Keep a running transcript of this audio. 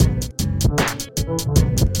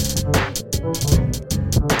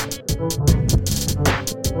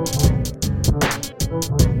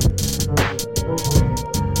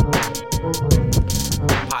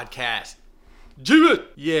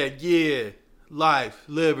yeah, life,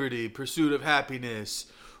 liberty, pursuit of happiness.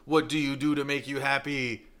 What do you do to make you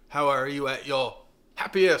happy? How are you at your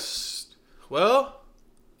happiest? Well,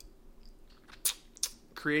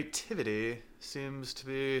 creativity seems to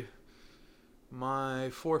be my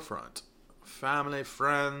forefront. Family,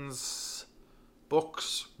 friends,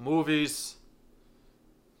 books, movies.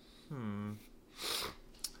 I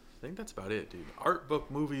think that's about it, dude. Art,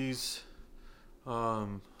 book, movies.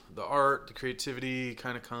 The art, the creativity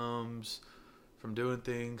kind of comes from doing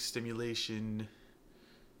things, stimulation,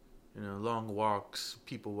 long walks,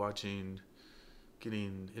 people watching,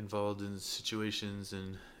 getting involved in situations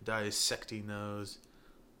and dissecting those.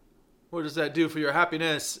 What does that do for your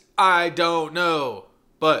happiness? I don't know.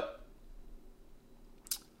 But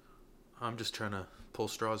I'm just trying to pull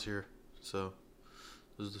straws here. So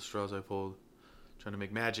those are the straws I pulled. Trying to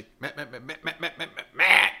make magic. Magic.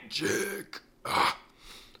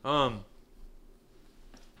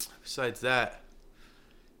 Besides that,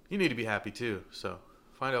 you need to be happy too. So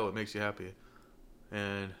find out what makes you happy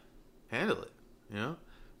and handle it.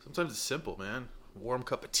 Sometimes it's simple, man. Warm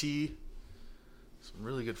cup of tea, some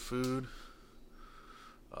really good food,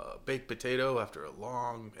 baked potato after a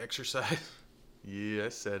long exercise. Yeah, I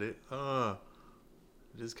said it.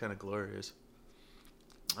 It is kind of glorious.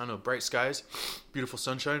 I don't know, bright skies, beautiful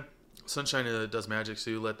sunshine. Sunshine does magic, so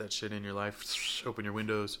you let that shit in your life. Open your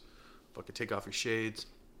windows, fucking take off your shades,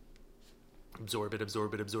 absorb it,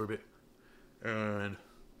 and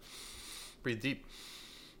breathe deep.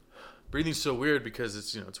 Breathing's so weird because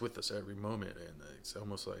it's with us every moment, and it's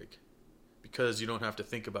almost like because you don't have to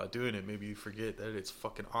think about doing it, maybe you forget that it's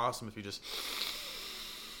fucking awesome if you just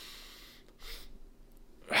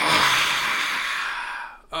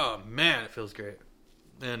oh man, it feels great.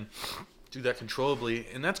 And do that controllably,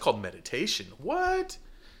 and that's called meditation. What?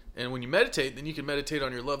 And when you meditate, then you can meditate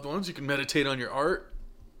on your loved ones, you can meditate on your art,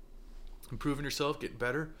 improving yourself, getting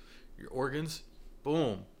better, your organs.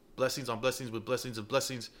 Boom. Blessings on blessings with blessings of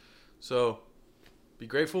blessings. So be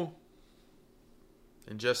grateful.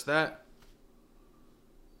 And just that.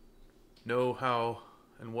 Know how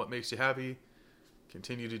and what makes you happy.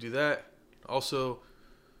 Continue to do that. Also,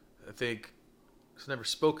 I think it's never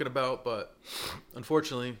spoken about, but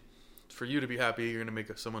unfortunately, for you to be happy, you're going to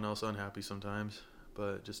make someone else unhappy sometimes.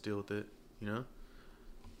 But just deal with it,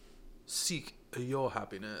 Seek your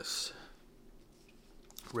happiness.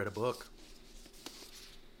 Read a book.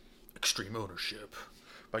 Extreme Ownership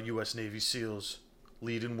by U.S. Navy SEALs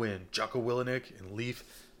Lead and Win, Jocko Willenick and Leif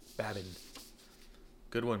Babin.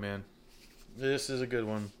 Good one, man. This is a good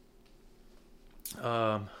one.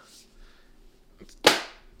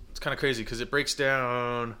 It's kind of crazy because it breaks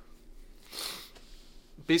down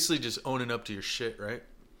basically just owning up to your shit, right?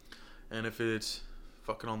 And if it's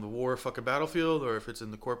fucking on the war fucking battlefield, or if it's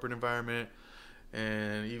in the corporate environment,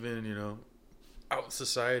 and even, out in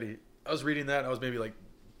society. I was reading that, and I was maybe like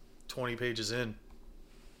 20 pages in.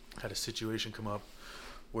 I had a situation come up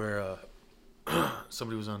where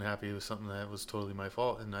somebody was unhappy with something that was totally my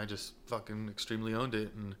fault, and I just fucking extremely owned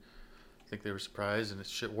it, and I think they were surprised, and it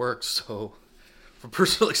shit works. So from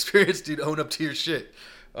personal experience, dude, own up to your shit.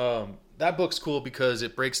 That book's cool because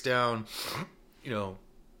it breaks down,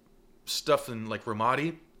 stuff in like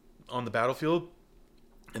Ramadi on the battlefield,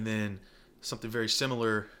 and then something very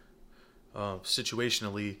similar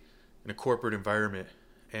situationally in a corporate environment,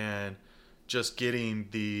 and just getting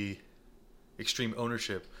the extreme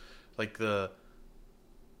ownership, like the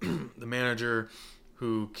manager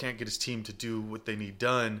who can't get his team to do what they need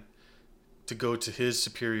done, to go to his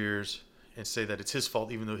superiors and say that it's his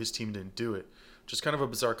fault even though his team didn't do it, which is kind of a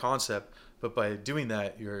bizarre concept. But by doing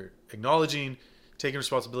that, you're acknowledging, taking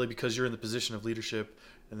responsibility because you're in the position of leadership,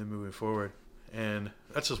 and then moving forward. And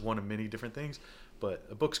that's just one of many different things. But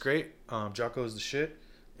the book's great. Jocko's the shit,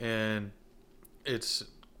 and it's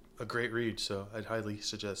a great read. So I'd highly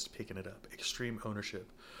suggest picking it up. Extreme Ownership.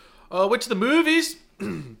 Went to the movies.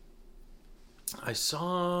 I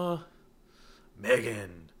saw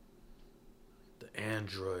Megan, the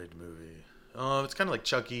Android movie. It's kind of like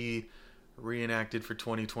Chucky, reenacted for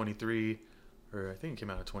 2023, or I think it came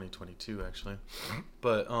out in 2022 actually.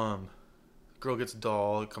 But girl gets a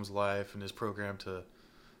doll, it comes alive, and is programmed to,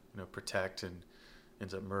 protect, and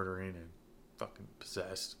ends up murdering and fucking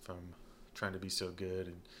possessed from trying to be so good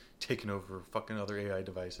and taking over fucking other AI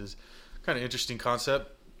devices. Kind of interesting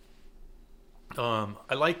concept.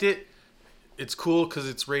 I liked it. It's cool because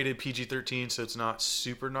it's rated PG-13, so it's not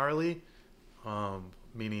super gnarly.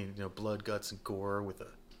 Meaning, blood, guts, and gore with a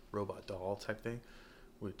robot doll type thing,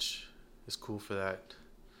 which is cool for that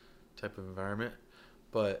type of environment.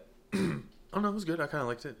 But I don't know, it was good. I kind of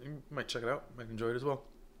liked it. You might check it out. Might enjoy it as well.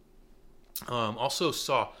 Also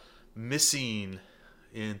saw Missing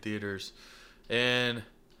in theaters, and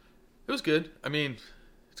it was good. I mean,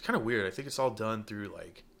 it's kind of weird. I think it's all done through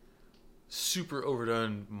like super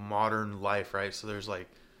overdone modern life, right? So there's like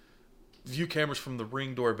view cameras from the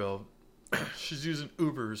Ring doorbell. She's using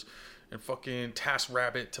Ubers and fucking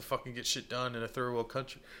TaskRabbit to fucking get shit done in a third world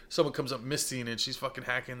country. Someone comes up missing and she's fucking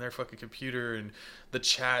hacking their fucking computer and the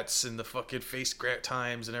chats and the fucking face grab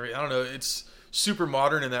times and everything. I don't know. It's super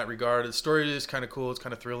modern in that regard. The story is kind of cool. It's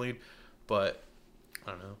kind of thrilling, but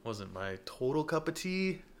I don't know. It wasn't my total cup of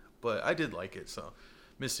tea, but I did like it. So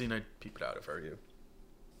Missing, I'd peep it out if I were you.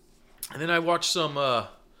 And then I watched some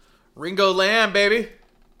Ringo Lam, baby.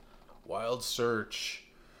 Wild Search.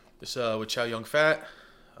 This with Chow Yun-fat,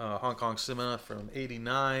 Hong Kong cinema from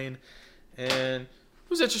 '89, and it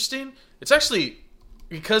was interesting. It's actually,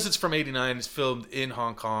 because it's from '89, it's filmed in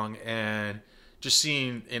Hong Kong, and just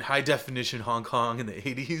seeing in high definition Hong Kong in the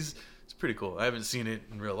 '80s, it's pretty cool. I haven't seen it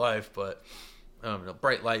in real life, but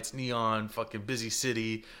bright lights, neon, fucking busy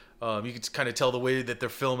city. You can kind of tell the way that they're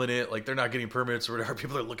filming it, like they're not getting permits or whatever.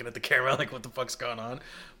 People are looking at the camera like, what the fuck's going on?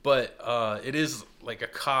 But it is like a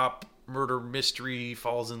cop murder mystery,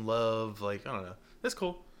 falls in love, like, I don't know. That's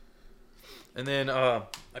cool. And then I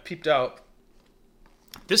peeped out.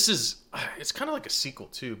 It's kind of like a sequel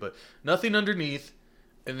too, but Nothing Underneath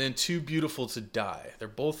and then Too Beautiful to Die. They're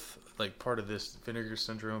both like part of this Vinegar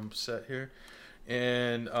Syndrome set here.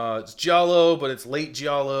 And it's giallo, but it's late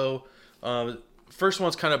giallo. First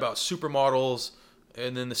one's kind of about supermodels,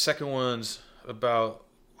 and then the second one's about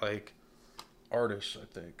like artists, I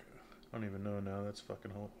think. I don't even know now. That's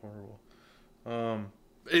fucking horrible.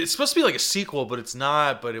 It's supposed to be like a sequel, but it's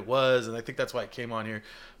not. But it was, and I think that's why it came on here.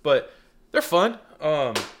 But they're fun.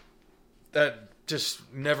 That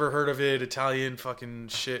just never heard of it. Italian fucking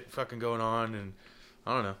shit fucking going on, and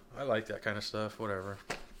I don't know. I like that kind of stuff. Whatever.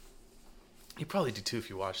 You probably do too if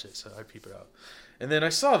you watched it, so I peep it out. And then I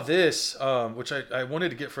saw this, which I wanted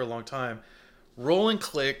to get for a long time. Roland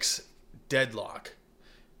Click's Deadlock.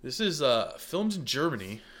 This is filmed in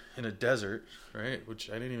Germany in a desert, right? Which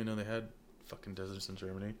I didn't even know they had fucking deserts in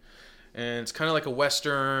Germany. And it's kind of like a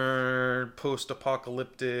Western,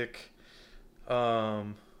 post-apocalyptic. I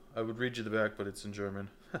would read you the back, but it's in German.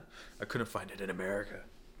 I couldn't find it in America.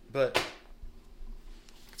 But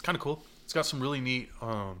it's kind of cool. It's got some really neat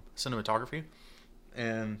cinematography.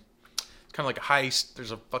 And it's kind of like a heist.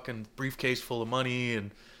 There's a fucking briefcase full of money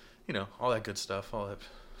and, you know, all that good stuff. All that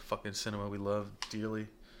fucking cinema we love dearly.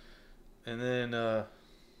 And then, I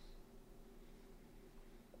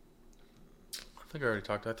think I already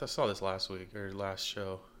talked. I saw this last week, or last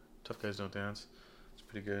show. Tough Guys Don't Dance. It's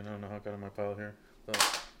pretty good. I don't know how it got on my pile here. But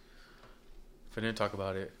if I didn't talk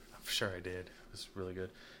about it, I'm sure I did. It's really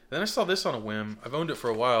good. And then I saw this on a whim. I've owned it for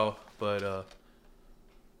a while, but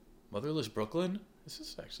Motherless Brooklyn. This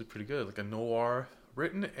is actually pretty good. Like a noir,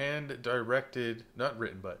 written and directed, not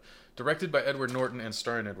written, but directed by Edward Norton and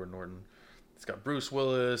starring Edward Norton. It's got Bruce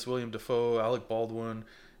Willis, William Dafoe, Alec Baldwin,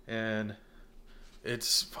 and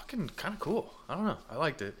it's fucking kind of cool. I don't know. I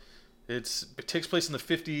liked it. It takes place in the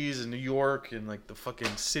 50s in New York, and like the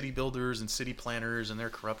fucking city builders and city planners and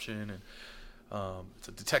their corruption, and it's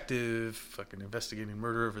a detective fucking investigating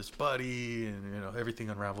murder of his buddy, and you know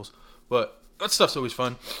everything unravels. But that stuff's always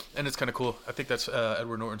fun, and it's kind of cool. I think that's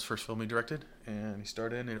Edward Norton's first film he directed, and he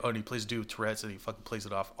starred in. And he plays a dude with Tourette's, and he fucking plays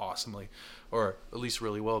it off awesomely, or at least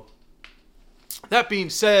really well. That being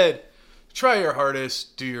said, try your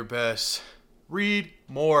hardest, do your best, read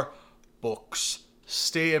more books,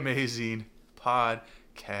 stay amazing,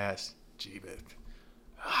 podcast, G-Bit.